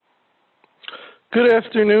Good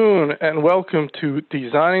afternoon, and welcome to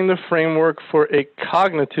Designing the Framework for a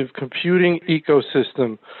Cognitive Computing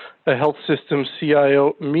Ecosystem, a Health Systems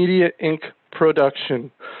CIO Media Inc.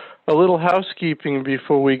 production. A little housekeeping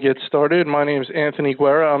before we get started. My name is Anthony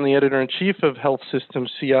Guerra. I'm the Editor-in-Chief of Health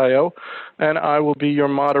Systems CIO, and I will be your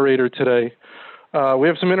moderator today. We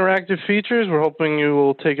have some interactive features we're hoping you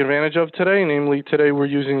will take advantage of today. Namely, today we're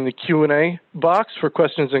using the Q&A box for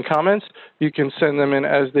questions and comments. You can send them in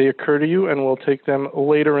as they occur to you, and we'll take them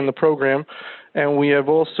later in the program. And we have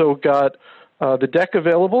also got the deck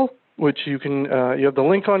available, which you have the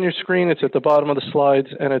link on your screen. It's at the bottom of the slides,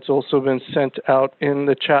 and it's also been sent out in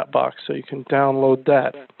the chat box, so you can download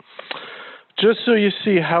that. Just so you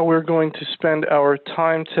see how we're going to spend our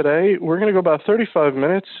time today, we're going to go about 35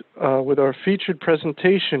 minutes with our featured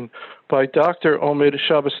presentation by Dr. Omid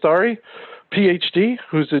Shabastari, PhD,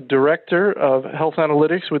 who's the Director of Health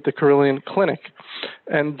Analytics with the Carilion Clinic.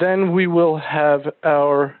 And then we will have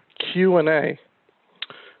our Q&A.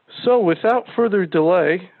 So without further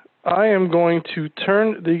delay, I am going to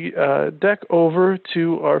turn the deck over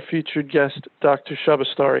to our featured guest, Dr.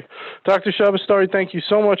 Shabastari. Dr. Shabastari, thank you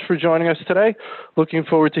so much for joining us today. Looking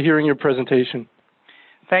forward to hearing your presentation.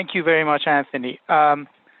 Thank you very much, Anthony.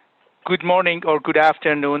 Good morning or good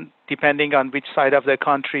afternoon, depending on which side of the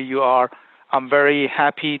country you are. I'm very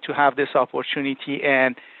happy to have this opportunity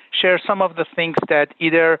and share some of the things that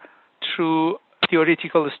either through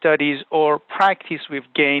theoretical studies or practice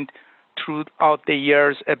we've gained throughout the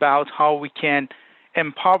years about how we can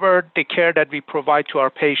empower the care that we provide to our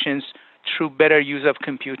patients through better use of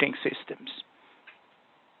computing systems.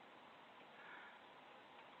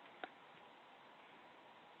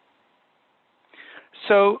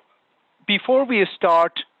 So before we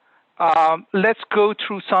start, let's go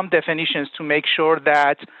through some definitions to make sure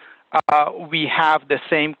that we have the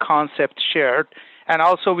same concept shared. And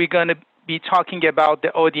also we're going to be talking about the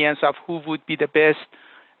audience of who would be the best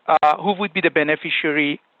who would be the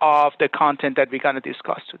beneficiary of the content that we're going to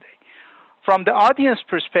discuss today. From the audience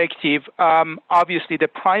perspective, obviously the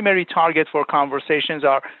primary target for conversations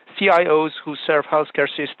are CIOs who serve healthcare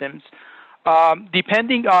systems.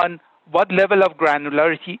 Depending on what level of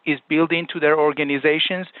granularity is built into their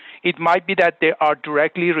organizations, it might be that they are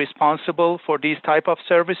directly responsible for these type of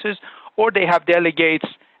services, or they have delegates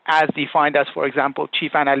as defined as, for example,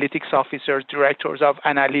 chief analytics officers, directors of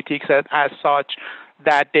analytics as such,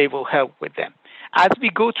 that they will help with them. As we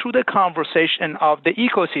go through the conversation of the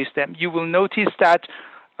ecosystem, you will notice that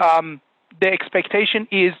the expectation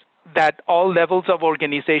is that all levels of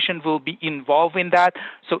organization will be involved in that.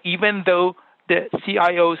 So even though the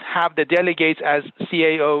CIOs have the delegates as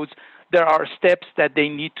CAOs, there are steps that they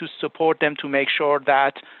need to support them to make sure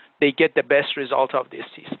that they get the best result of these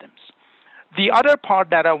systems. The other part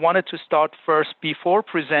that I wanted to start first before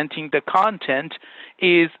presenting the content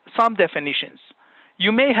is some definitions.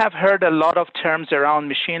 You may have heard a lot of terms around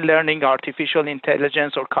machine learning, artificial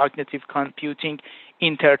intelligence, or cognitive computing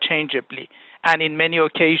interchangeably. And in many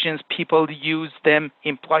occasions, people use them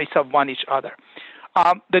in place of one each other.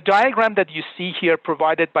 The diagram that you see here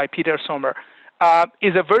provided by Peter Sommer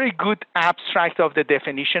is a very good abstract of the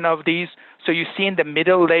definition of these. So you see in the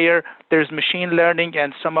middle layer, there's machine learning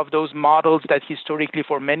and some of those models that historically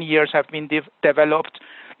for many years have been developed.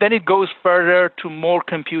 Then it goes further to more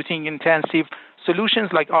computing intensive solutions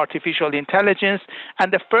like artificial intelligence.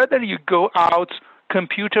 And the further you go out,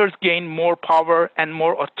 computers gain more power and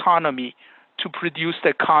more autonomy to produce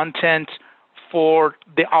the content for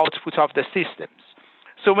the output of the systems.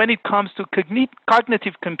 So when it comes to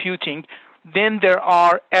cognitive computing, then there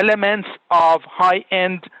are elements of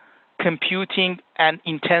high-end computing and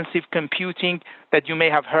intensive computing that you may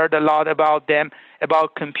have heard a lot about them,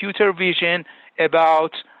 about computer vision,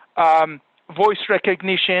 about voice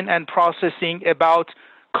recognition and processing, about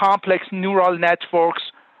complex neural networks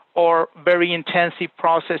or very intensive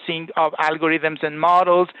processing of algorithms and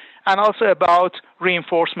models, and also about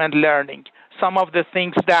reinforcement learning, some of the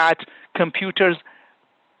things that computers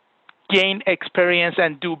gain experience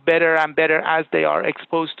and do better and better as they are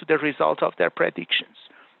exposed to the result of their predictions.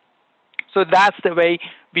 So that's the way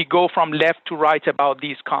we go from left to right about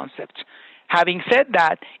these concepts. Having said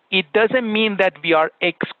that, it doesn't mean that we are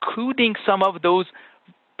excluding some of those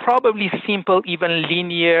probably simple, even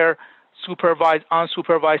linear, supervised,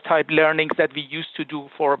 unsupervised type learnings that we used to do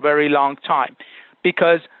for a very long time.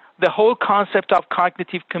 Because the whole concept of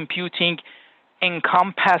cognitive computing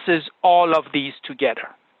encompasses all of these together.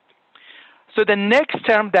 So the next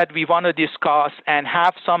term that we want to discuss and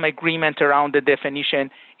have some agreement around the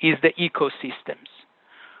definition is the ecosystems.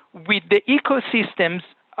 With the ecosystems,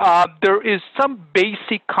 there is some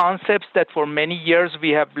basic concepts that for many years we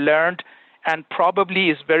have learned and probably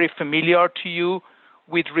is very familiar to you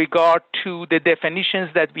with regard to the definitions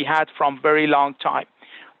that we had from very long time.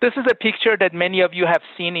 This is a picture that many of you have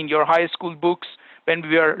seen in your high school books when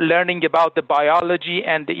we were learning about the biology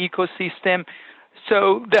and the ecosystem.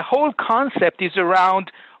 So the whole concept is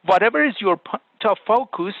around whatever is your point of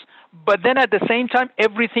focus, but then at the same time,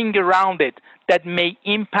 everything around it that may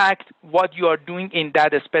impact what you are doing in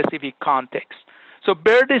that specific context. So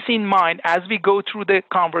bear this in mind as we go through the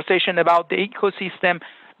conversation about the ecosystem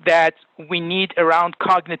that we need around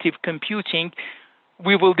cognitive computing.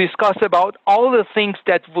 We will discuss about all the things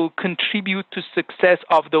that will contribute to success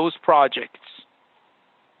of those projects.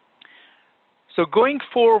 So going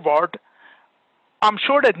forward, I'm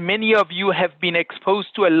sure that many of you have been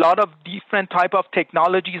exposed to a lot of different type of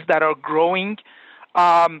technologies that are growing.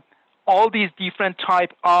 All these different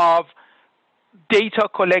type of data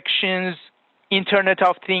collections, Internet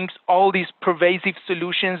of Things, all these pervasive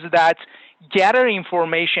solutions that gather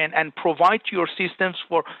information and provide to your systems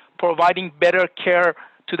for providing better care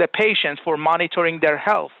to the patients, for monitoring their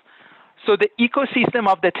health. So the ecosystem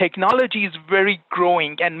of the technology is very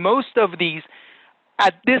growing, and most of these,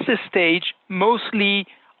 at this stage, mostly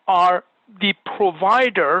are the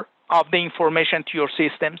provider of the information to your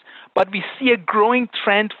systems, but we see a growing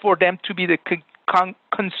trend for them to be the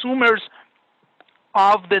consumers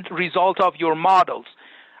of the result of your models.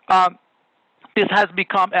 This has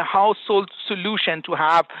become a household solution to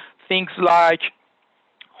have things like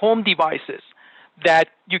home devices that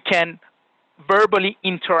you can verbally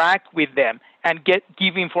interact with them and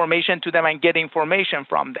give information to them and get information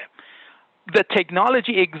from them. The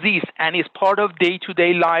technology exists and is part of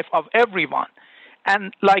day-to-day life of everyone.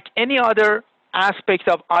 And like any other aspect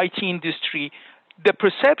of IT industry, the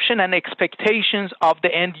perception and expectations of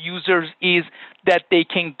the end users is that they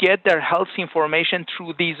can get their health information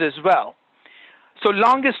through these as well. So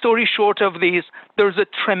long story short of this, there's a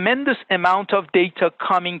tremendous amount of data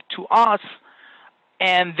coming to us,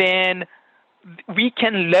 and then we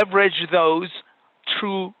can leverage those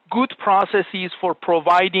through good processes for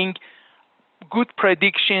providing good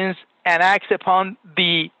predictions and act upon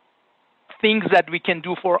the things that we can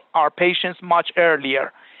do for our patients much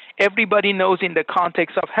earlier. Everybody knows in the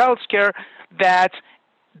context of healthcare that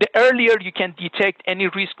the earlier you can detect any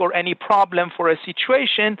risk or any problem for a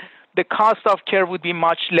situation, the cost of care would be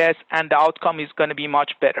much less and the outcome is going to be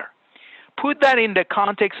much better. Put that in the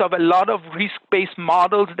context of a lot of risk-based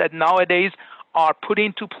models that nowadays are put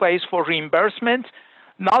into place for reimbursement.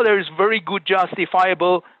 Now there's very good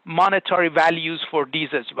justifiable monetary values for these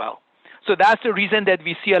as well. So that's the reason that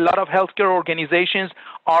we see a lot of healthcare organizations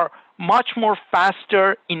are much more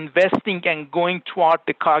faster investing and going toward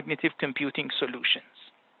the cognitive computing solutions.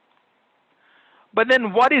 But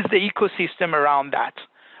then what is the ecosystem around that?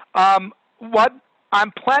 What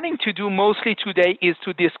I'm planning to do mostly today is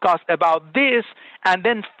to discuss about this and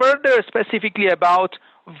then further specifically about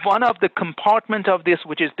one of the compartments of this,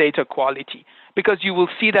 which is data quality, because you will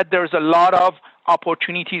see that there's a lot of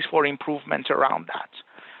opportunities for improvement around that.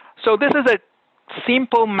 So this is a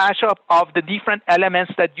simple mashup of the different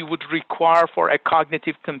elements that you would require for a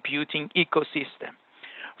cognitive computing ecosystem.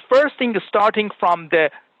 First thing, starting from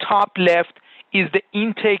the top left, is the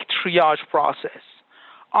intake triage process.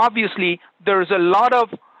 Obviously, there's a lot of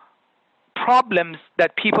problems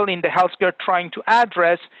that people in the healthcare are trying to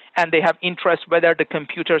address, and they have interest whether the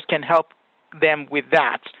computers can help them with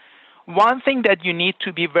that. One thing that you need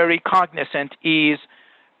to be very cognizant is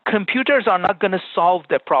computers are not going to solve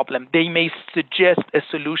the problem. They may suggest a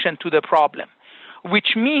solution to the problem,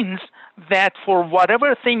 which means that for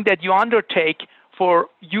whatever thing that you undertake for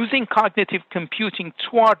using cognitive computing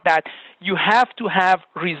toward that, you have to have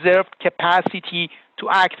reserved capacity to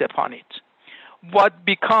act upon it. What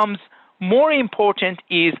becomes more important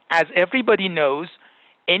is, as everybody knows,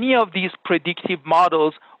 any of these predictive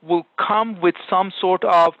models will come with some sort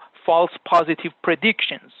of false positive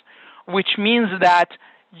predictions, which means that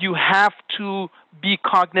you have to be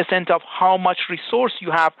cognizant of how much resource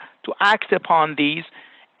you have to act upon these,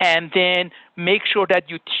 and then make sure that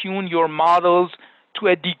you tune your models to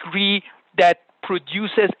a degree that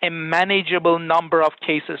produces a manageable number of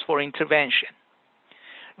cases for intervention.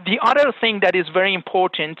 The other thing that is very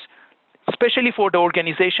important, especially for the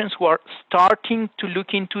organizations who are starting to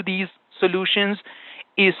look into these solutions,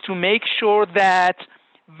 is to make sure that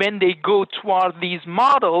when they go toward these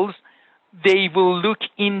models, they will look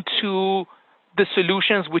into the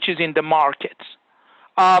solutions which is in the market.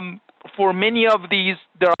 For many of these,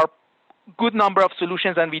 there are good number of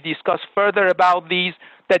solutions, and we discuss further about these,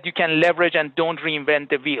 that you can leverage and don't reinvent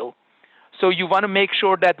the wheel. So you want to make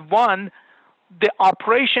sure that, one, the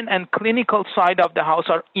operation and clinical side of the house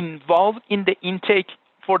are involved in the intake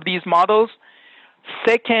for these models.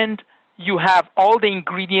 Second, you have all the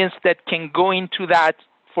ingredients that can go into that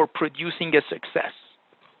for producing a success.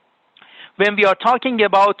 When we are talking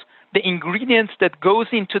about the ingredients that goes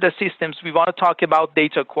into the systems, we want to talk about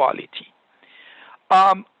data quality.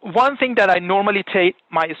 One thing that I normally take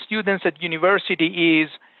my students at university is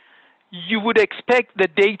you would expect the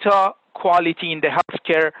data quality in the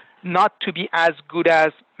healthcare not to be as good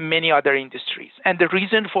as many other industries. And the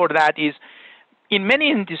reason for that is in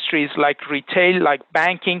many industries like retail, like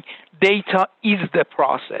banking, data is the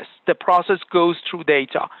process. The process goes through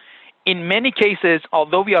data. In many cases,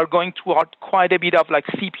 although we are going toward quite a bit of like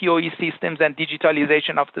CPOE systems and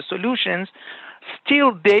digitalization of the solutions,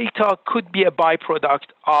 still data could be a byproduct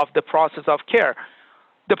of the process of care.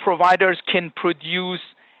 The providers can produce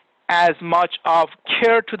as much of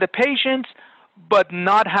care to the patients, but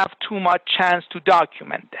not have too much chance to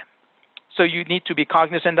document them. So you need to be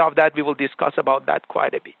cognizant of that. We will discuss about that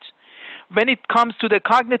quite a bit. When it comes to the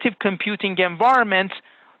cognitive computing environment,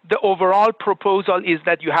 the overall proposal is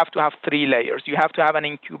that you have to have 3 layers. You have to have an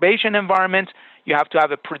incubation environment, you have to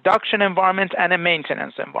have a production environment, and a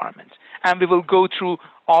maintenance environment. And we will go through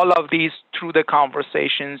all of these through the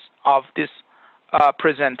conversations of this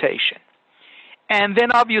presentation. And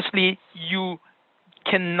then obviously you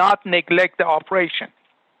cannot neglect the operation,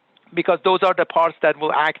 because those are the parts that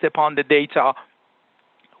will act upon the data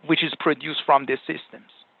which is produced from these systems.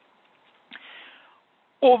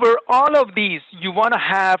 Over all of these, you want to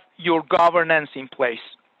have your governance in place.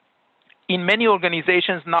 In many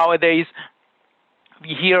organizations nowadays,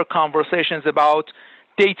 we hear conversations about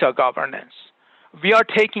data governance. We are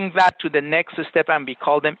taking that to the next step, and we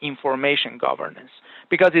call them information governance,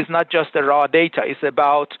 because it's not just the raw data. It's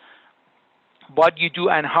about what you do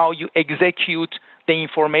and how you execute the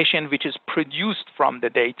information which is produced from the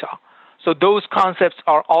data. So those concepts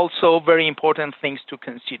are also very important things to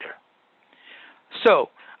consider. So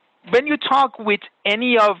when you talk with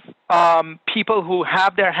any of people who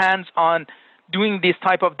have their hands on doing this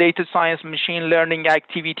type of data science, machine learning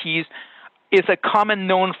activities, it's a common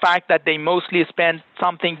known fact that they mostly spend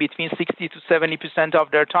something between 60 to 70%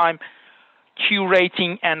 of their time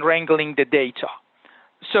curating and wrangling the data.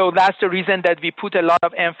 So that's the reason that we put a lot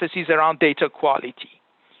of emphasis around data quality.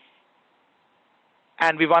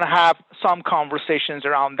 And we want to have some conversations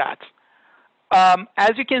around that.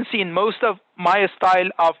 As you can see, in most of my style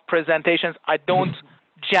of presentations, I don't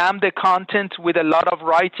jam the content with a lot of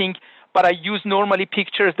writing, but I use normally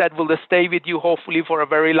pictures that will stay with you hopefully for a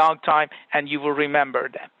very long time, and you will remember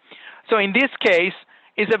them. So in this case,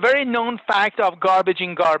 it's a very known fact of garbage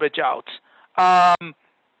in, garbage out.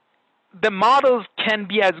 The models can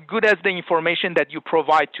be as good as the information that you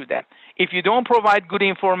provide to them. If you don't provide good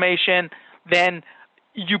information, then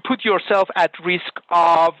you put yourself at risk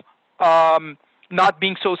of not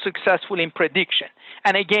being so successful in prediction.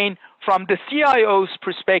 And again, from the CIO's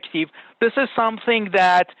perspective, this is something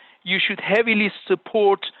that you should heavily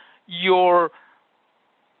support your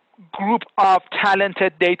group of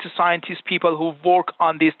talented data scientist people who work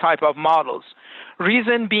on these type of models.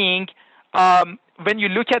 Reason being, when you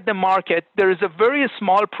look at the market, there is a very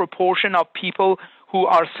small proportion of people who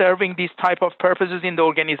are serving these type of purposes in the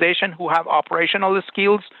organization who have operational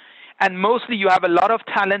skills. And mostly you have a lot of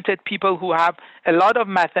talented people who have a lot of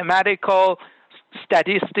mathematical,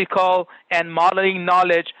 statistical, and modeling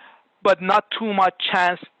knowledge, but not too much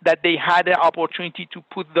chance that they had the opportunity to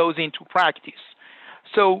put those into practice.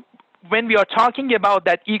 So when we are talking about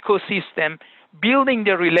that ecosystem, building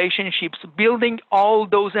the relationships, building all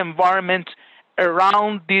those environments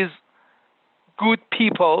around these good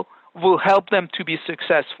people will help them to be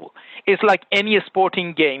successful. It's like any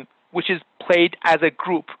sporting game which is played as a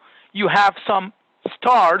group. You have some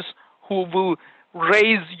stars who will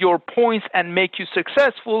raise your points and make you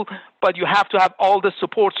successful, but you have to have all the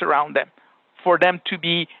supports around them for them to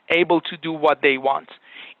be able to do what they want.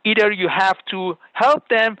 Either you have to help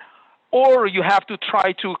them, or you have to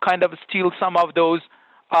try to kind of steal some of those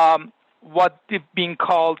what they've been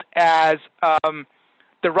called as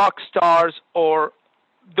the rock stars or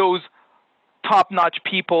those top-notch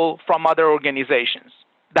people from other organizations.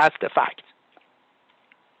 That's the fact.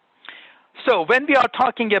 So when we are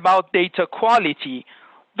talking about data quality,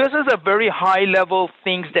 this is a very high-level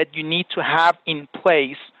things that you need to have in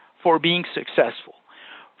place for being successful.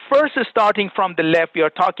 First, starting from the left, we are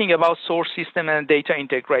talking about source system and data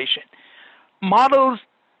integration. Models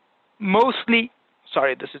mostly,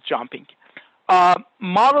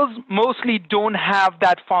 models mostly don't have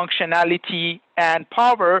that functionality and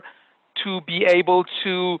power to be able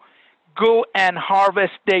to go and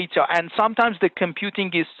harvest data. And sometimes the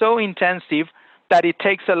computing is so intensive that it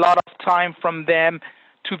takes a lot of time from them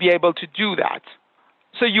to be able to do that.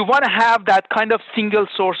 So you want to have that kind of single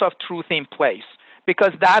source of truth in place,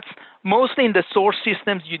 because that's mostly in the source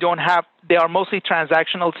systems you don't have. They are mostly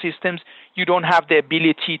transactional systems. You don't have the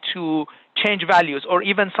ability to change values, or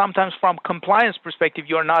even sometimes from compliance perspective,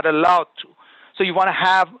 you're not allowed to. So you want to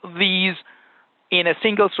have these in a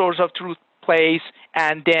single source of truth place,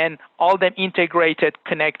 and then all them integrated,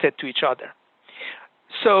 connected to each other.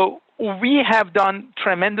 So we have done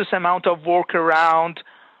tremendous amount of work around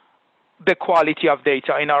the quality of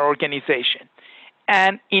data in our organization.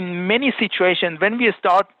 And in many situations, when we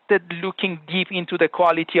started looking deep into the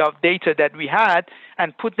quality of data that we had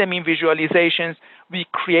and put them in visualizations, we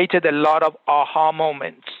created a lot of aha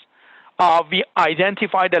moments. We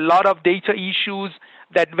identified a lot of data issues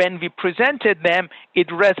that when we presented them, it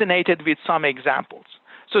resonated with some examples.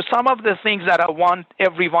 So some of the things that I want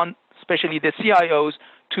everyone, especially the CIOs,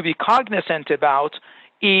 to be cognizant about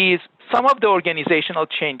is some of the organizational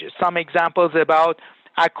changes, some examples about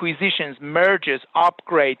acquisitions, mergers,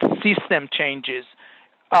 upgrades, system changes,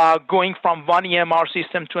 going from one EMR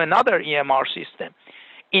system to another EMR system.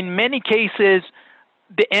 In many cases,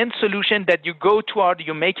 the end solution that you go toward,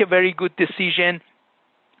 you make a very good decision.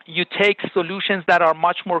 You take solutions that are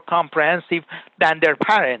much more comprehensive than their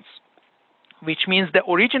parents, which means the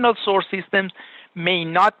original source systems may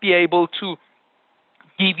not be able to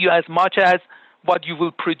give you as much as what you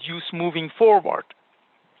will produce moving forward.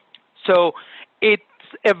 So it's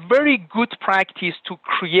a very good practice to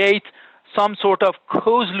create some sort of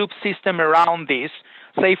closed loop system around this.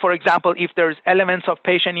 Say, for example, if there's elements of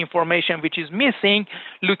patient information which is missing,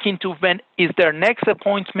 look into when is their next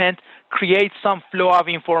appointment, create some flow of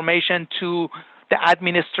information to the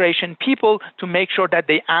administration people to make sure that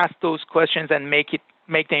they ask those questions and make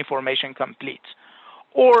the information complete.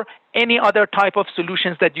 Or any other type of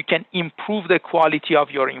solutions that you can improve the quality of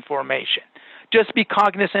your information. Just be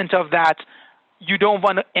cognizant of that. You don't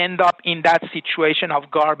want to end up in that situation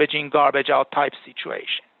of garbage in, garbage out type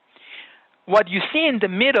situation. What you see in the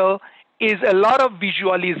middle is a lot of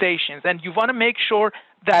visualizations, and you want to make sure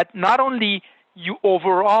that not only you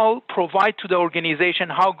overall provide to the organization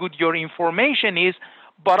how good your information is,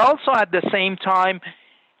 but also at the same time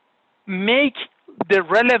make the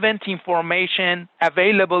relevant information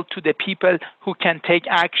available to the people who can take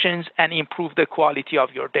actions and improve the quality of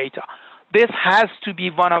your data. This has to be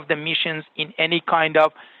one of the missions in any kind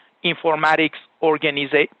of informatics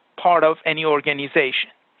part of any organization.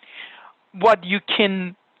 What you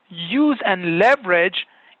can use and leverage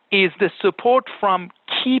is the support from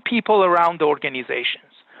key people around the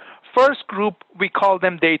organizations. First group, we call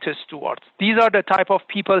them data stewards. These are the type of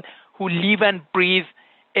people who live and breathe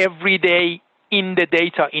every day in the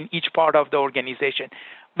data in each part of the organization.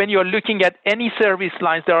 When you're looking at any service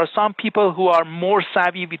lines, there are some people who are more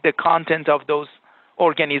savvy with the content of those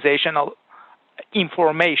organizational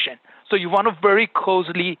information. So you want to very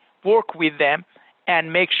closely work with them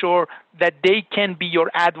and make sure that they can be your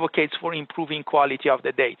advocates for improving quality of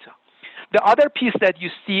the data. The other piece that you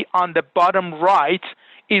see on the bottom right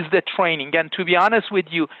is the training. And to be honest with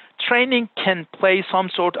you, training can play some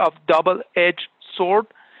sort of double-edged sword.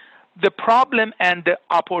 The problem and the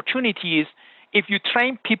opportunity is if you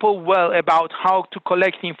train people well about how to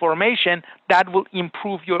collect information, that will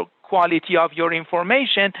improve your quality of your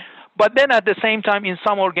information. But then at the same time, in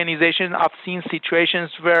some organizations, I've seen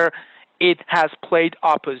situations where it has played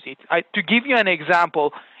opposite. To give you an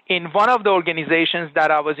example, in one of the organizations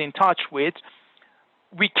that I was in touch with,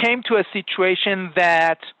 we came to a situation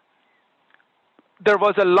that there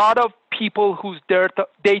was a lot of people whose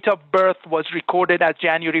date of birth was recorded as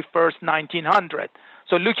January 1st, 1900.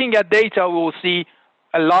 So looking at data, we will see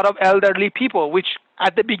a lot of elderly people, which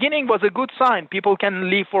at the beginning was a good sign. People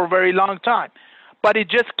can live for a very long time. But it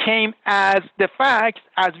just came as the fact,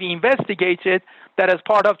 as we investigated, that as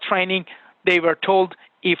part of training, they were told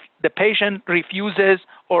if the patient refuses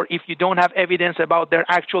or if you don't have evidence about their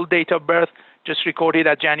actual date of birth, just record it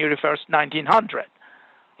at January 1st, 1900.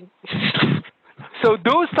 So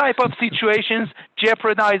those type of situations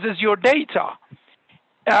jeopardizes your data.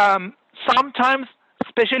 Sometimes,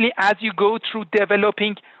 especially as you go through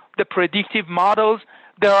developing the predictive models,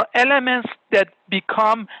 there are elements that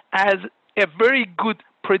become as a very good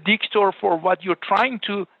predictor for what you're trying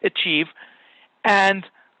to achieve. And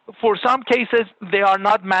for some cases, they are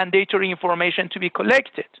not mandatory information to be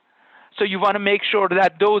collected. So you want to make sure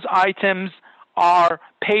that those items are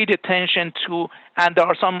paid attention to, and there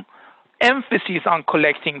are some emphasis on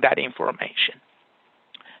collecting that information.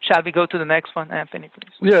 Shall we go to the next one, Anthony,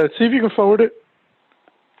 please? Yeah, see if you can forward it.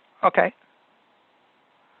 Okay.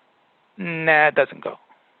 Nah, it doesn't go.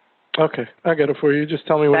 Okay, I got it for you. Just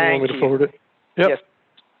tell me when you want me to forward it. Yep. Yes.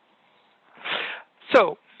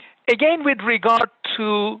 So, again, with regard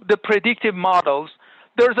to the predictive models,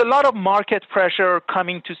 there's a lot of market pressure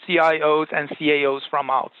coming to CIOs and CAOs from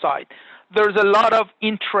outside. There's a lot of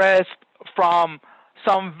interest from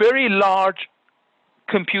some very large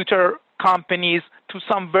computer companies to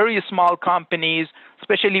some very small companies,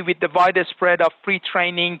 especially with the widespread of free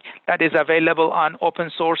training that is available on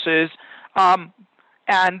open sources.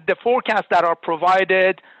 And the forecasts that are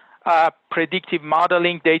provided, predictive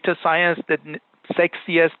modeling, data science, the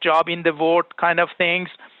sexiest job in the world kind of things.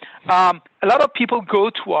 A lot of people go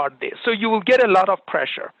toward this. So you will get a lot of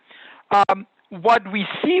pressure. What we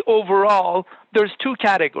see overall, there's two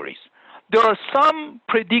categories. There are some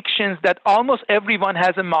predictions that almost everyone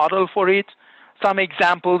has a model for it. Some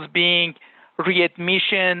examples being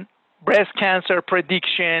readmission, breast cancer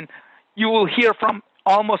prediction. You will hear from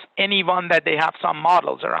almost anyone that they have some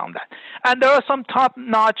models around that. And there are some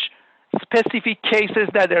top-notch specific cases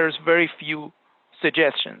that there's very few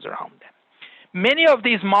suggestions around them. Many of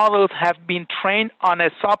these models have been trained on a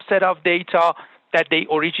subset of data that they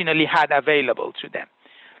originally had available to them.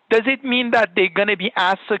 Does it mean that they're going to be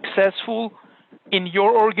as successful in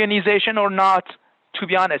your organization or not? To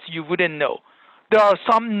be honest, you wouldn't know. There are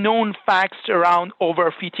some known facts around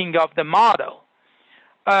overfitting of the model,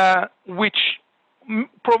 which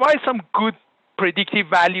provide some good predictive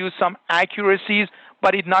values, some accuracies,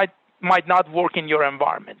 but it might not work in your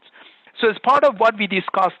environment. So as part of what we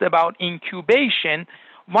discussed about incubation,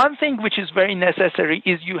 one thing which is very necessary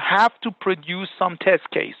is you have to produce some test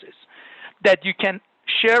cases that you can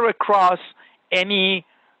share across any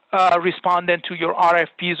respondent to your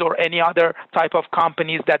RFPs or any other type of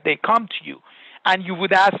companies that they come to you. And you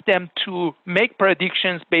would ask them to make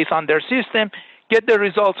predictions based on their system, get the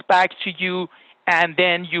results back to you, and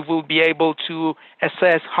then you will be able to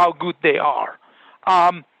assess how good they are.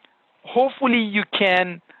 Hopefully you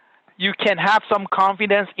can have some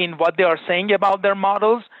confidence in what they are saying about their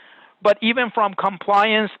models, but even from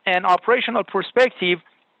compliance and operational perspective,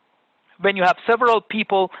 when you have several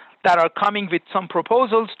people that are coming with some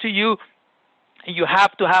proposals to you, you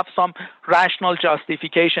have to have some rational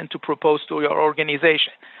justification to propose to your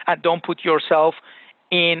organization, and don't put yourself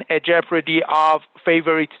in a jeopardy of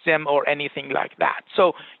favoritism or anything like that.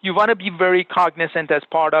 So you want to be very cognizant as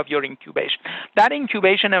part of your incubation. That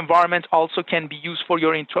incubation environment also can be used for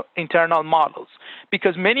your internal models,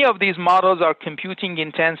 because many of these models are computing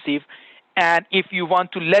intensive, and if you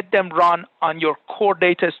want to let them run on your core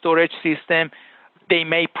data storage system, they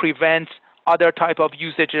may prevent other type of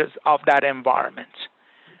usages of that environment.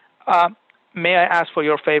 May I ask for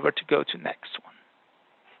your favor to go to next one?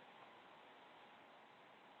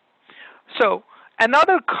 So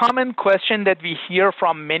another common question that we hear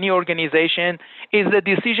from many organizations is the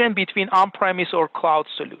decision between on-premise or cloud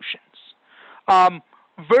solutions.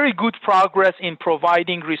 Very good progress in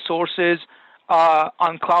providing resources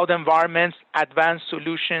on cloud environments, advanced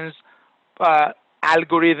solutions,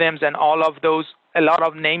 algorithms, and all of those. A lot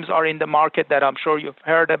of names are in the market that I'm sure you've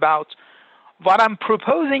heard about. What I'm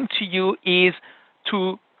proposing to you is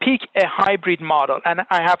to pick a hybrid model, and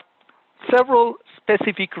I have several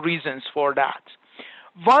specific reasons for that.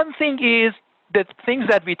 One thing is the things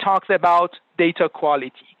that we talked about, data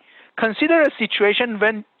quality. Consider a situation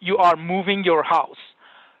when you are moving your house.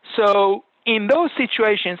 So in those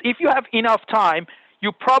situations, if you have enough time,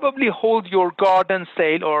 you probably hold your garden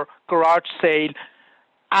sale or garage sale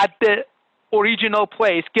at the original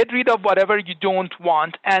place, get rid of whatever you don't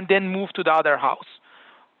want, and then move to the other house.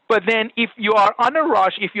 But then if you are on a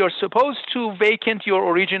rush, if you're supposed to vacate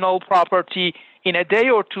your original property in a day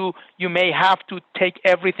or two, you may have to take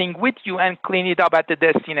everything with you and clean it up at the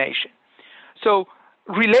destination. So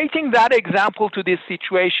relating that example to this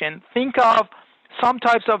situation, think of some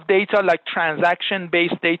types of data like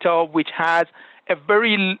transaction-based data, which has a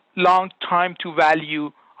very long time to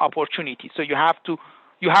value opportunity. So you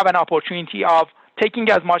have an opportunity of taking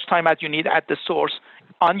as much time as you need at the source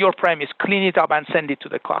on your premise, clean it up, and send it to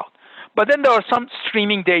the cloud. But then there are some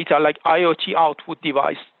streaming data like IoT output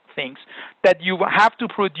device things that you have to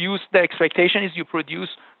produce. The expectation is you produce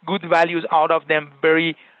good values out of them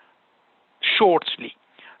very shortly.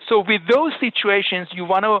 So with those situations, you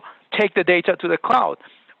want to take the data to the cloud.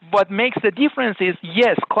 What makes the difference is,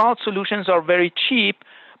 yes, cloud solutions are very cheap,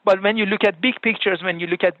 but when you look at big pictures, when you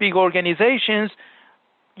look at big organizations,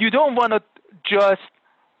 you don't want to just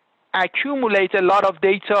accumulate a lot of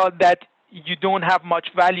data that you don't have much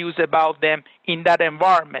values about them in that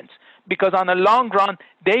environment, because on the long run,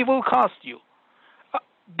 they will cost you.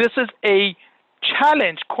 This is a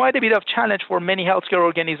challenge, quite a bit of challenge for many healthcare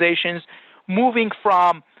organizations moving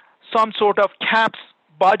from some sort of CAPS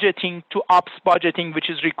budgeting to ops budgeting, which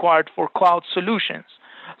is required for cloud solutions.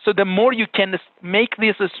 So the more you can make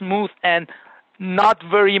this smooth and not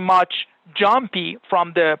very much jumpy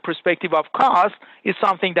from the perspective of cost is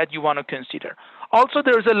something that you want to consider. Also,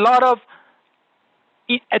 there's a lot of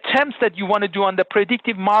attempts that you want to do on the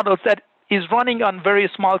predictive models that is running on very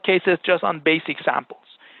small cases, just on basic samples.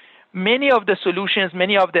 Many of the solutions,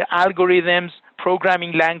 many of the algorithms,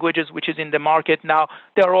 programming languages, which is in the market now,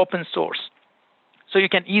 they are open source. So you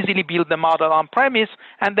can easily build the model on premise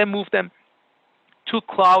and then move them to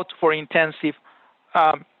cloud for intensive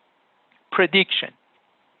prediction.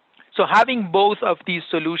 So having both of these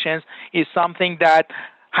solutions is something that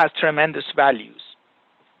has tremendous values.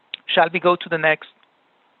 Shall we go to the next?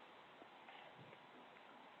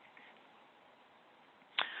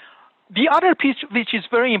 The other piece which is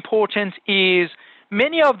very important is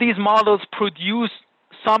many of these models produce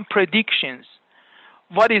some predictions.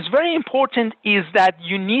 What is very important is that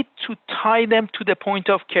you need to tie them to the point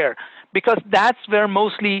of care, because that's where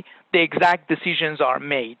mostly the exact decisions are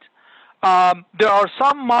made. There are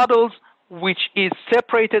some models which is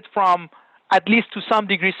separated from, at least to some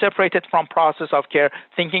degree, separated from process of care,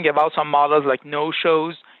 thinking about some models like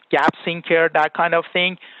no-shows, gaps in care, that kind of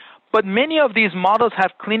thing. But many of these models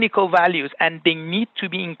have clinical values, and they need to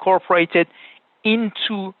be incorporated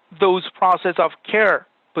into those process of care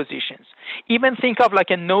positions. Even think of like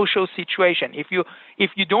a no-show situation. If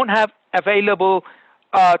you don't have available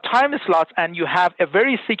time slots and you have a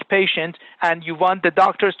very sick patient and you want the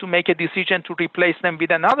doctors to make a decision to replace them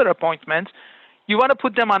with another appointment, you want to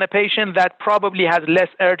put them on a patient that probably has less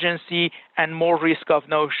urgency and more risk of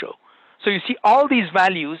no-show. So you see, all these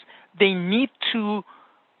values, they need to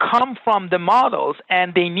come from the models,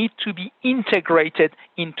 and they need to be integrated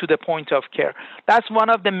into the point of care. That's one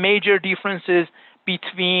of the major differences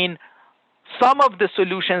between some of the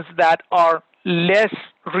solutions that are less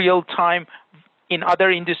real-time in other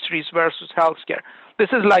industries versus healthcare. This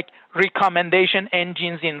is like recommendation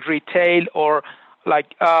engines in retail, or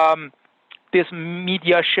like this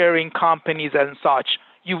media sharing companies and such.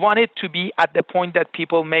 You want it to be at the point that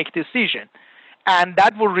people make decision. And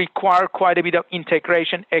that will require quite a bit of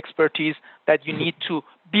integration expertise that you need to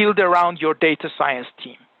build around your data science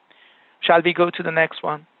team. Shall we go to the next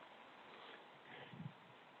one?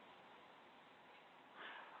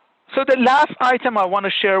 So the last item I want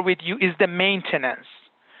to share with you is the maintenance.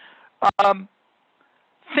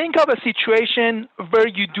 Think of a situation where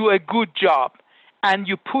you do a good job and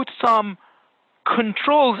you put some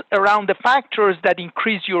controls around the factors that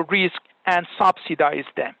increase your risk and subsidize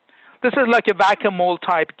them. This is like a whack-a-mole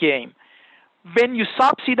type game. When you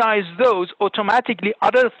subsidize those, automatically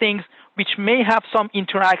other things which may have some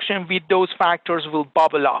interaction with those factors will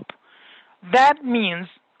bubble up. That means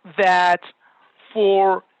that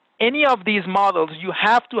for any of these models, you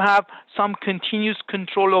have to have some continuous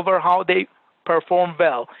control over how they perform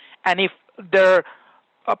well. And if their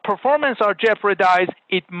performance are jeopardized,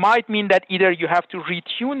 it might mean that either you have to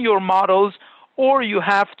retune your models, or you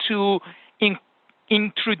have to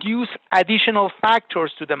introduce additional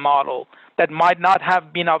factors to the model that might not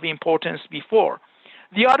have been of importance before.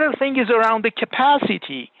 The other thing is around the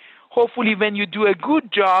capacity. Hopefully, when you do a good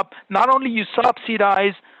job, not only you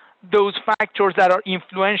subsidize those factors that are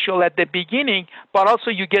influential at the beginning, but also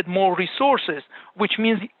you get more resources, which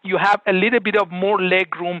means you have a little bit of more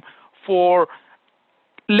leg room for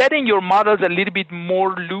letting your models a little bit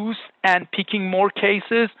more loose and picking more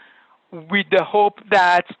cases, with the hope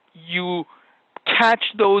that you catch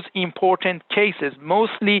those important cases.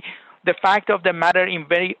 Mostly, the fact of the matter in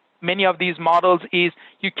very many of these models is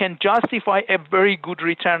you can justify a very good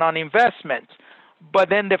return on investment. But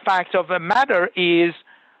then the fact of the matter is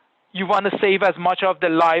you want to save as much of the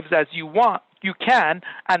lives as you can,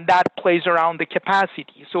 and that plays around the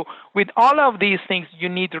capacity. So with all of these things, you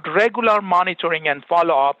need regular monitoring and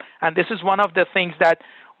follow-up. And this is one of the things that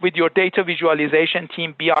with your data visualization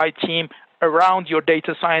team, BI team, around your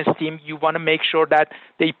data science team, you want to make sure that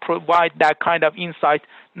they provide that kind of insight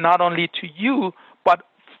not only to you, but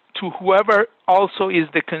to whoever also is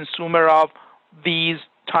the consumer of these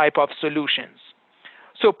type of solutions.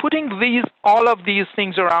 So putting all of these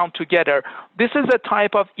things around together, this is a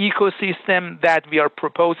type of ecosystem that we are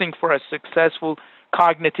proposing for a successful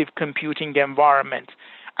cognitive computing environment.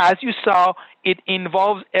 As you saw, it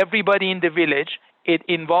involves everybody in the village. It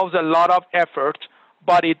involves a lot of effort,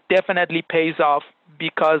 but it definitely pays off,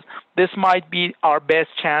 because this might be our best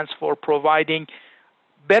chance for providing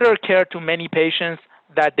better care to many patients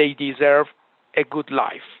that they deserve a good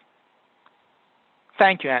life.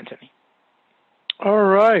 Thank you, Anthony. All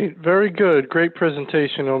right. Very good. Great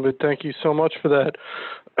presentation, Omid. Thank you so much for that.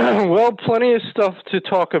 Well, plenty of stuff to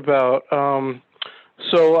talk about.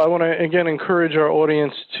 So I want to, again, encourage our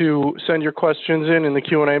audience to send your questions in the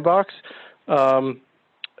Q&A box,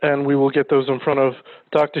 and we will get those in front of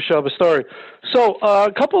Dr. Shabastari. So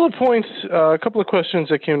a couple of points, a couple of questions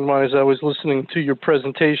that came to mind as I was listening to your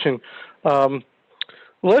presentation.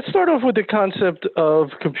 Let's start off with the concept of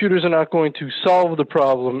computers are not going to solve the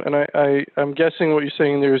problem. And I'm guessing what you're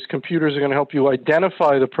saying there is computers are going to help you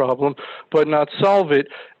identify the problem, but not solve it.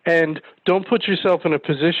 And don't put yourself in a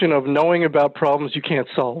position of knowing about problems you can't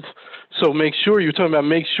solve. So make sure, you're talking about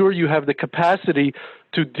make sure you have the capacity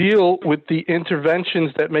to deal with the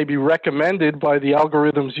interventions that may be recommended by the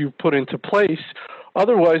algorithms you put into place.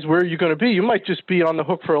 Otherwise, where are you going to be? You might just be on the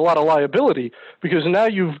hook for a lot of liability because now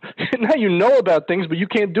you know about things, but you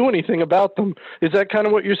can't do anything about them. Is that kind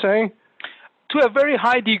of what you're saying? To a very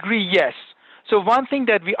high degree, yes. So one thing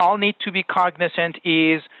that we all need to be cognizant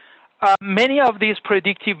is many of these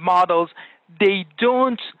predictive models, they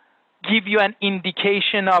don't give you an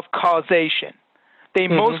indication of causation. They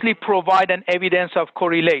mostly provide an evidence of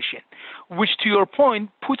correlation, which to your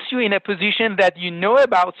point puts you in a position that you know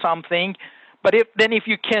about something, but if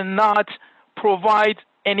you cannot provide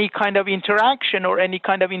any kind of interaction or any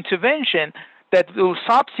kind of intervention that will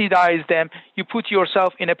subsidize them, you put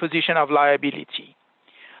yourself in a position of liability.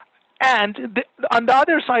 And on the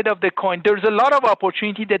other side of the coin, there's a lot of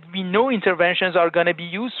opportunity that we know interventions are going to be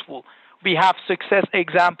useful. We have success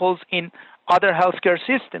examples in other healthcare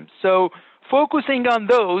systems. So focusing on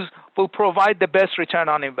those will provide the best return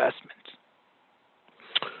on investment.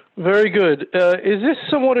 Very good. Is this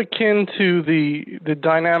somewhat akin to the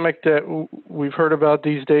dynamic that we've heard about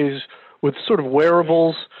these days with sort of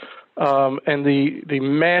wearables and the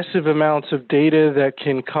massive amounts of data that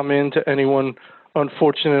can come into anyone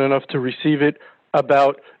unfortunate enough to receive it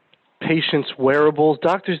about patients' wearables?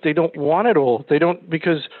 Doctors, they don't want it all. They don't,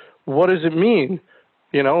 because what does it mean?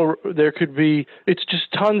 You know, there could be, it's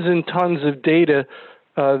just tons and tons of data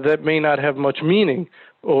that may not have much meaning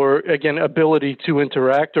or, again, ability to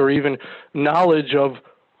interact or even knowledge of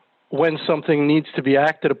when something needs to be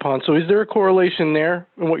acted upon. So is there a correlation there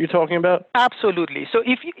in what you're talking about? Absolutely. So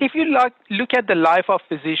if you look at the life of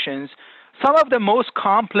physicians, some of the most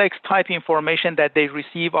complex type information that they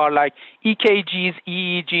receive are like EKGs,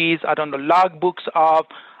 EEGs, logbooks of,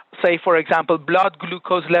 say, for example, blood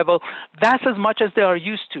glucose level. That's as much as they are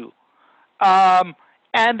used to.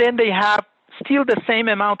 And then they have still the same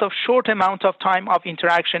short amount of time of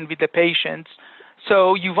interaction with the patients.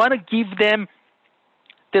 So you want to give them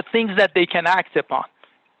the things that they can act upon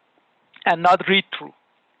and not read through.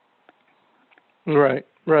 Right.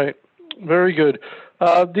 Very good.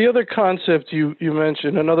 The other concept you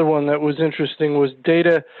mentioned, another one that was interesting, was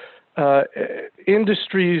data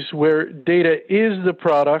industries where data is the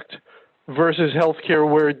product versus healthcare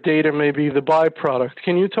where data may be the byproduct.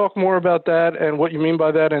 Can you talk more about that and what you mean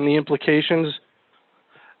by that and the implications?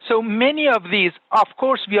 So many of these, of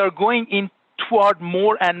course, we are going in toward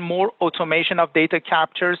more and more automation of data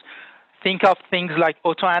captures. Think of things like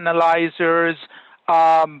auto-analyzers,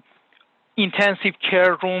 intensive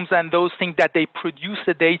care rooms, and those things that they produce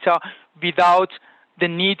the data without the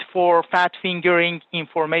need for fat fingering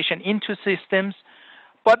information into systems.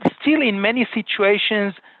 But still, in many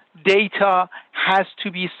situations, data has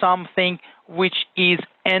to be something which is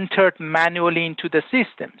entered manually into the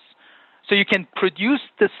systems. So you can produce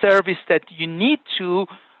the service that you need to,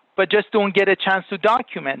 but just don't get a chance to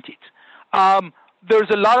document it. There's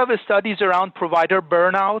a lot of studies around provider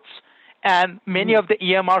burnouts, and many of the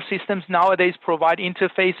EMR systems nowadays provide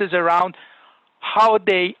interfaces around how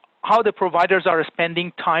the providers are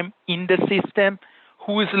spending time in the system,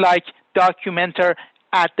 who is like documenter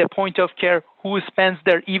at the point of care, who spends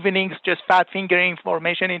their evenings just fat fingering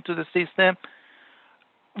information into the system.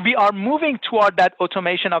 We are moving toward that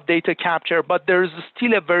automation of data capture, but there's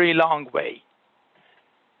still a very long way.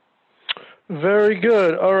 Very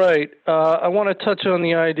good. All right. I want to touch on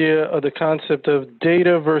the idea of the concept of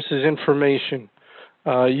data versus information.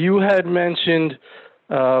 You had mentioned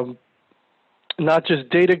not just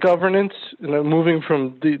data governance, moving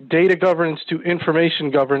from the data governance to information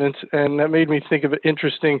governance, and that made me think of an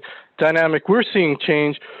interesting dynamic we're seeing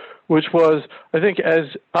change, which was, I think, as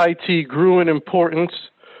IT grew in importance,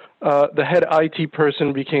 the head IT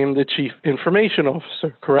person became the chief information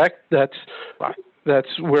officer, correct? That's right.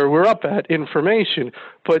 That's where we're up at, information.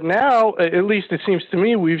 But now, at least it seems to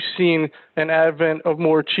me, we've seen an advent of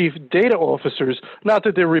more chief data officers. Not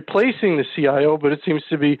that they're replacing the CIO, but it seems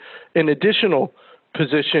to be an additional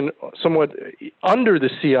position somewhat under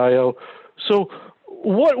the CIO. So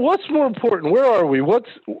what's more important? Where are we?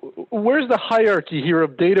 Where's the hierarchy here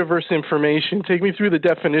of data versus information? Take me through the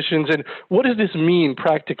definitions, and what does this mean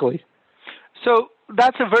practically? So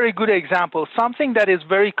that's a very good example. Something that is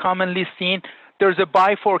very commonly seen, there's a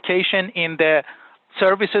bifurcation in the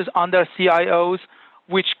services under CIOs,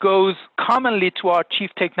 which goes commonly to our chief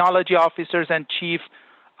technology officers and chief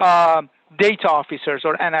data officers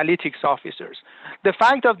or analytics officers. The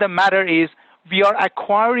fact of the matter is we are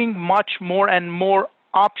acquiring much more and more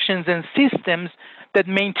options and systems that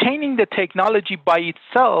maintaining the technology by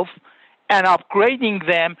itself and upgrading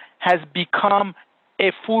them has become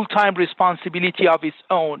a full-time responsibility of its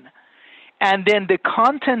own. And then the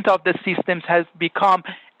content of the systems has become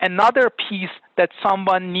another piece that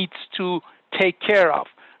someone needs to take care of,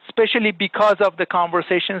 especially because of the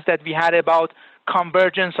conversations that we had about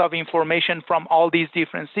convergence of information from all these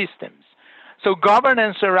different systems. So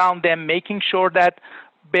governance around them, making sure that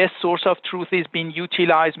best source of truth is being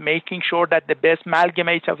utilized, making sure that the best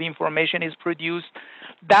amalgamate of information is produced,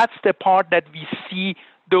 that's the part that we see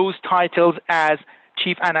those titles as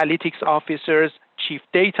chief analytics officers, chief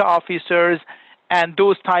data officers, and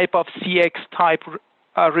those type of CX type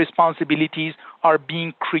responsibilities are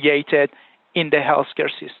being created in the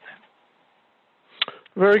healthcare system.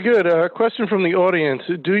 Very good. A question from the audience.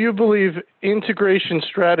 Do you believe integration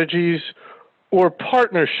strategies or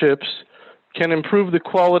partnerships can improve the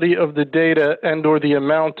quality of the data and or the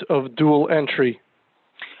amount of dual entry?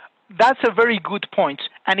 That's a very good point,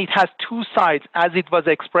 and it has two sides as it was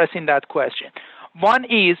expressed in that question. One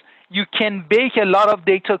is you can bake a lot of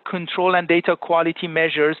data control and data quality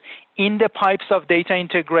measures in the pipes of data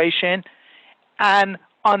integration, and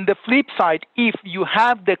on the flip side, if you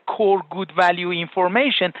have the core good value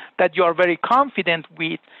information that you are very confident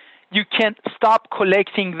with, you can stop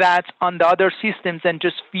collecting that on the other systems and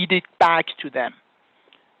just feed it back to them.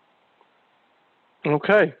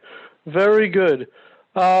 Okay, very good.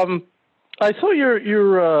 I thought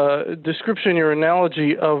your description, your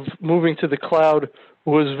analogy of moving to the cloud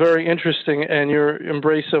was very interesting, and your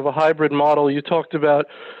embrace of a hybrid model. You talked about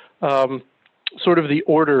sort of the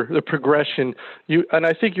order, the progression. And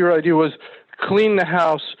I think your idea was clean the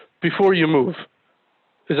house before you move.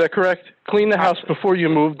 Is that correct? Clean the house before you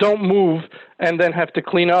move. Don't move and then have to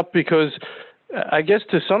clean up, because I guess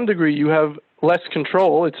to some degree you have less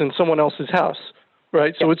control. It's in someone else's house,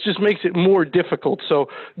 right? So it just makes it more difficult. So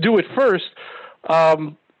do it first.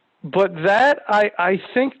 But that, I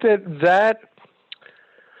think that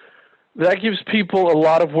gives people a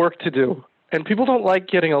lot of work to do. And people don't like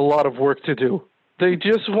getting a lot of work to do. They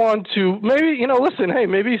just want to, maybe, listen, hey,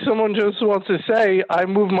 maybe someone just wants to say, I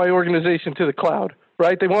moved my organization to the cloud,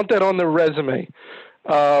 right? They want that on their resume.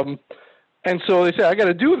 And so they say, I got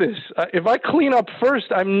to do this. If I clean up first,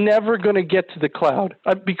 I'm never going to get to the cloud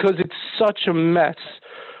because it's such a mess.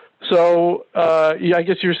 So I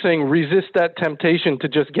guess you're saying resist that temptation to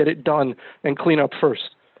just get it done and clean up first.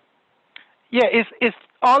 Yeah, it's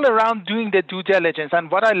all around doing the due diligence.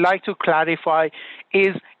 And what I like to clarify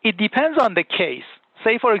is it depends on the case.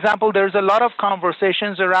 Say, for example, there's a lot of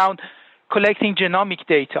conversations around collecting genomic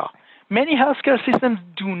data. Many healthcare systems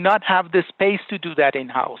do not have the space to do that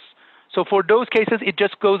in-house. So for those cases, it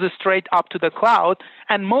just goes straight up to the cloud,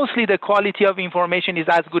 and mostly the quality of information is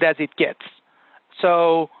as good as it gets.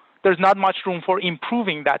 So there's not much room for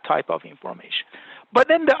improving that type of information. But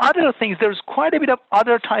then the other things, there's quite a bit of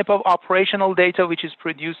other type of operational data which is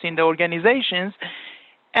produced in the organizations.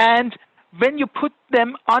 And when you put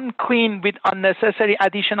them unclean with unnecessary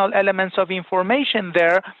additional elements of information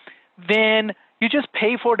there, then you just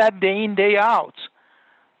pay for that day in, day out.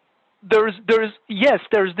 There's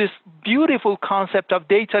this beautiful concept of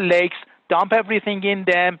data lakes, dump everything in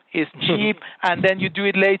them, it's cheap, and then you do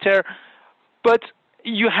it later. But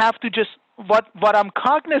you have to just, what I'm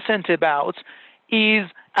cognizant about is,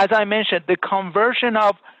 as I mentioned, the conversion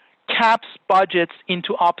of CAPS budgets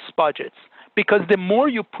into ops budgets. Because the more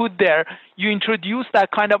you put there, you introduce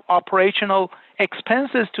that kind of operational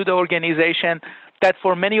expenses to the organization that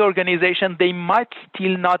for many organizations, they might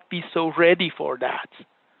still not be so ready for that.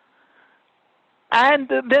 And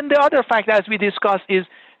then the other fact, as we discussed, is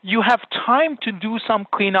you have time to do some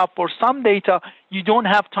cleanup for some data. You don't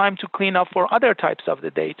have time to clean up for other types of the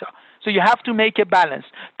data. So you have to make a balance.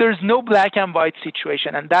 There's no black and white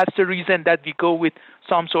situation, and that's the reason that we go with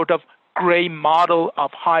some sort of gray model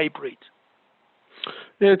of hybrid.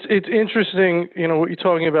 It's interesting, what you're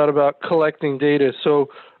talking about collecting data. So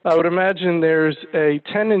I would imagine there's a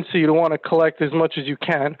tendency to want to collect as much as you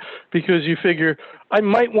can because you figure, I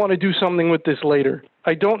might want to do something with this later.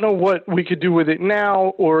 I don't know what we could do with it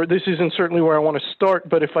now, or this isn't certainly where I want to start,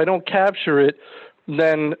 but if I don't capture it,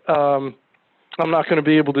 then I'm not going to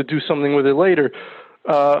be able to do something with it later.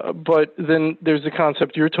 But then there's the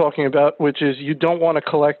concept you're talking about, which is you don't want to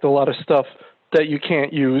collect a lot of stuff that you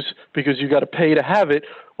can't use because you got to pay to have it.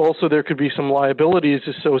 Also, there could be some liabilities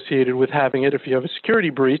associated with having it if you have a security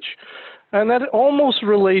breach. And that almost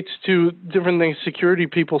relates to different things security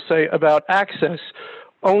people say about access.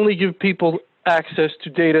 Only give people access to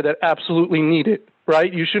data that absolutely need it,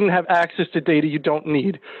 right? You shouldn't have access to data you don't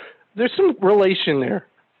need. There's some relation there.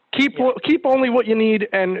 Keep only what you need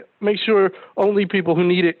and make sure only people who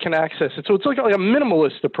need it can access it. So it's like a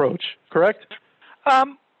minimalist approach, correct?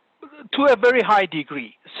 To a very high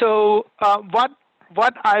degree. So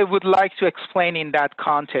what I would like to explain in that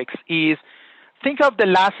context is, think of the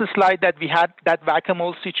last slide that we had, that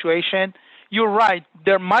whack-a-mole situation. You're right.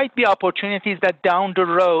 There might be opportunities that down the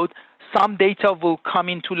road, some data will come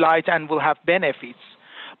into light and will have benefits.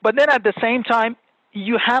 But then at the same time,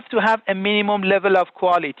 you have to have a minimum level of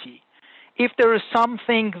quality. If there is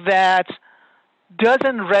something that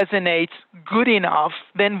doesn't resonate good enough,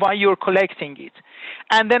 then why you're collecting it?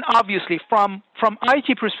 And then obviously from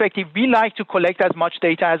IT perspective, we like to collect as much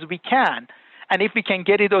data as we can. And if we can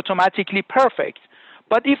get it automatically, perfect.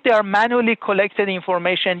 But if they are manually collected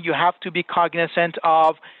information, you have to be cognizant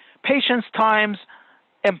of patients' times,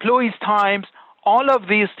 employees' times, all of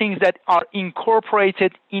these things that are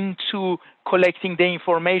incorporated into collecting the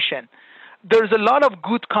information. There's a lot of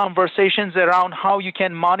good conversations around how you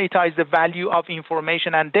can monetize the value of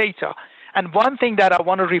information and data. And one thing that I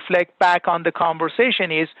want to reflect back on the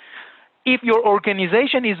conversation is, if your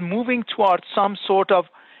organization is moving towards some sort of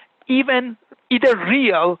either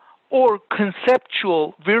real or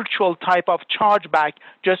conceptual virtual type of chargeback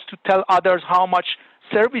just to tell others how much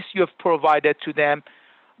service you have provided to them,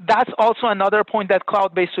 that's also another point that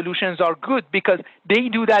cloud-based solutions are good because they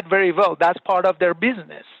do that very well. That's part of their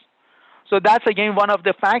business. So that's, again, one of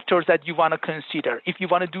the factors that you want to consider. If you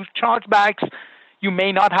want to do chargebacks, you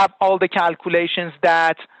may not have all the calculations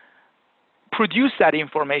that produce that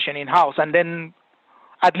information in-house, and then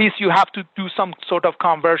at least you have to do some sort of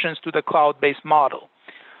conversions to the cloud-based model.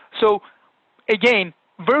 So, again,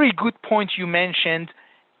 very good point you mentioned.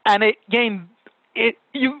 And again,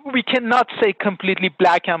 we cannot say completely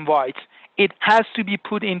black and white. It has to be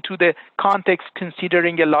put into the context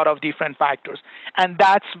considering a lot of different factors. And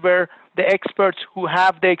that's where the experts who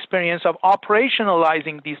have the experience of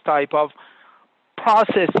operationalizing these type of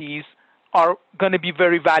processes are going to be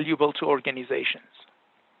very valuable to organizations.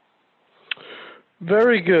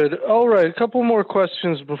 Very good. All right, a couple more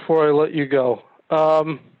questions before I let you go.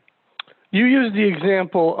 You used the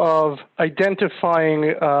example of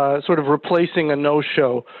identifying, sort of replacing a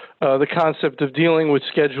no-show, the concept of dealing with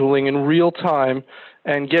scheduling in real time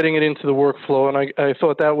and getting it into the workflow. And I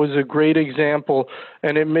thought that was a great example.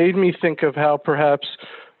 And it made me think of how perhaps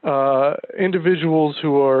individuals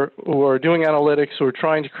who are doing analytics or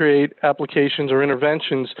trying to create applications or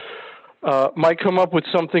interventions might come up with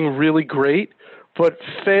something really great, but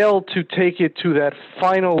fail to take it to that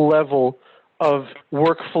final level of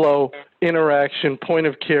workflow, interaction, point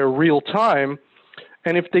of care, real time.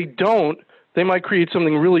 And if they don't, they might create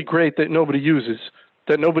something really great that nobody uses,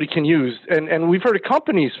 that nobody can use. And we've heard of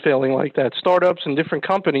companies failing like that, startups and different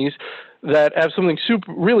companies that have something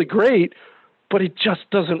really great, but it just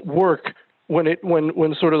doesn't work when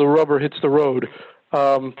sort of the rubber hits the road.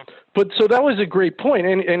 But so that was a great point.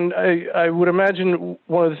 And I would imagine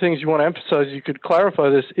one of the things you want to emphasize, you could clarify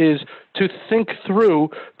this, is to think through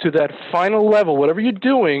to that final level. Whatever you're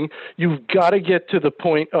doing, you've got to get to the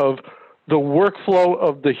point of the workflow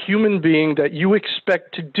of the human being that you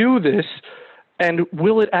expect to do this, and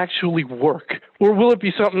will it actually work? Or will it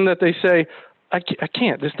be something that they say, I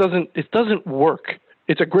can't, it doesn't work.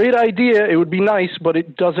 It's a great idea, it would be nice, but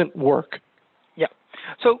it doesn't work. Yeah.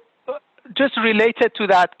 So just related to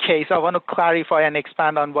that case, I want to clarify and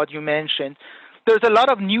expand on what you mentioned. There's a lot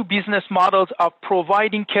of new business models of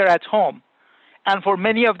providing care at home. And for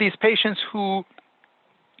many of these patients who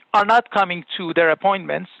are not coming to their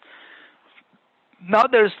appointments, now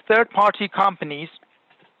there's third-party companies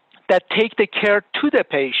that take the care to the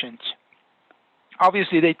patient.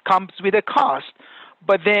 Obviously, it comes with a cost.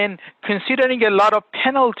 But then considering a lot of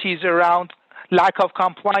penalties around lack of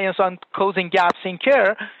compliance on closing gaps in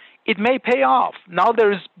care, it may pay off. Now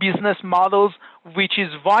there's business models which is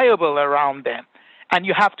viable around them. And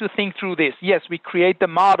you have to think through this. Yes, we create the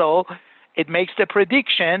model. It makes the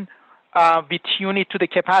prediction. We tune it to the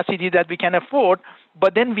capacity that we can afford.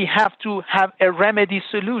 But then we have to have a remedy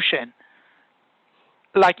solution.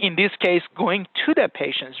 Like in this case, going to the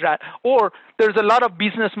patients, right? Or there's a lot of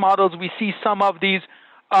business models. We see some of these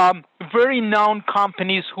very known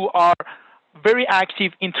companies who are very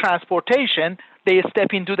active in transportation, they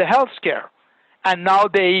step into the healthcare. And now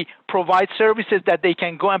they provide services that they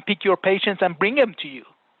can go and pick your patients and bring them to you.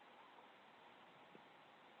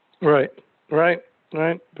 Right.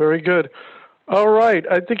 Very good. All right.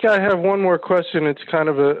 I think I have one more question. It's kind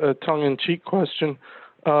of a tongue-in-cheek question.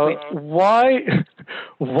 Why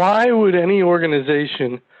would any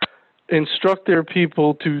organization instruct their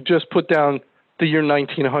people to just put down the year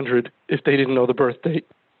 1900 if they didn't know the birth date?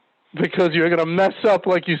 Because you're going to mess up,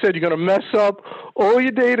 like you said, you're going to mess up all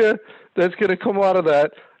your data that's going to come out of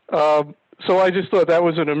that. So I just thought that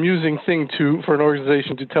was an amusing thing for an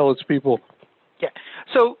organization to tell its people. Yeah.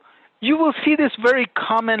 So you will see this very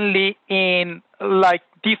commonly in like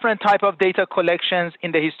different type of data collections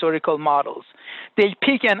in the historical models. They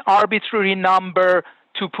pick an arbitrary number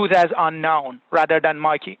to put as unknown rather than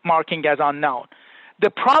marking as unknown. The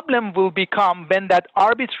problem will become when that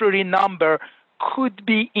arbitrary number could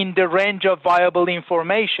be in the range of viable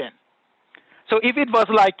information. So if it was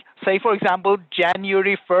like, say, for example,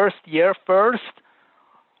 January 1st, year 1st,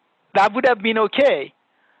 that would have been okay.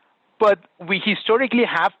 But we historically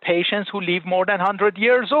have patients who live more than 100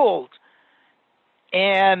 years old.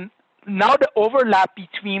 And now the overlap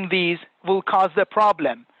between these will cause the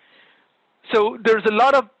problem. So there's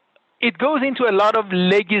it goes into a lot of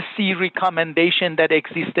legacy recommendation that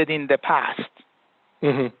existed in the past.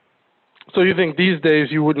 Mm-hmm. So you think these days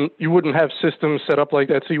you wouldn't have systems set up like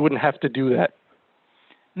that, so you wouldn't have to do that?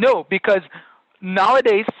 No, because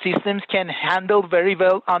nowadays systems can handle very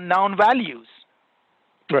well unknown values.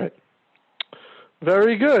 Right.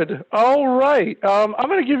 Very good. All right. I'm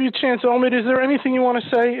going to give you a chance, Omid. Is there anything you want to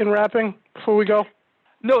say in wrapping before we go?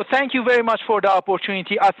 No, thank you very much for the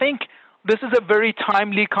opportunity. I think this is a very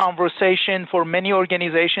timely conversation for many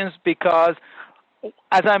organizations because,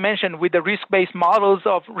 as I mentioned, with the risk-based models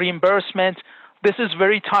of reimbursement, this is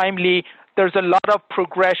very timely. There's a lot of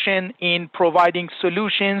progression in providing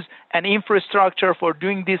solutions and infrastructure for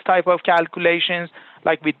doing these type of calculations,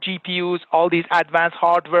 like with GPUs, all these advanced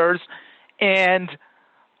hardwares. And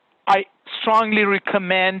I strongly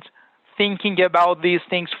recommend thinking about these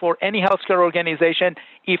things for any healthcare organization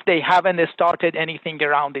if they haven't started anything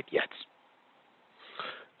around it yet.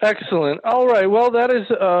 Excellent. All right. Well, that is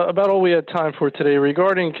about all we had time for today.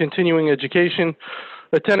 Regarding continuing education,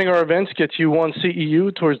 attending our events gets you one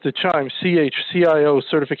CEU towards the CHIME CHCIO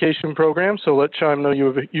certification program. So let CHIME know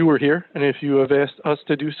you were here. And if you have asked us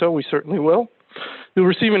to do so, we certainly will. You'll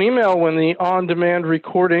receive an email when the on-demand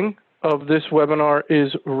recording of this webinar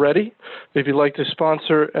is ready. If you'd like to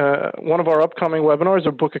sponsor one of our upcoming webinars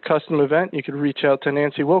or book a custom event, you can reach out to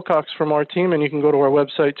Nancy Wilcox from our team, and you can go to our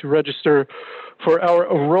website to register for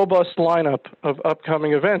our robust lineup of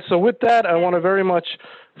upcoming events. So with that, I want to very much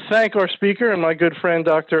thank our speaker and my good friend,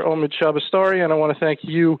 Dr. Omid Shabastari, and I want to thank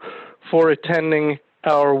you for attending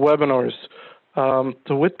our webinars.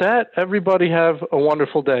 So with that, everybody have a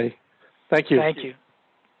wonderful day. Thank you. Thank you.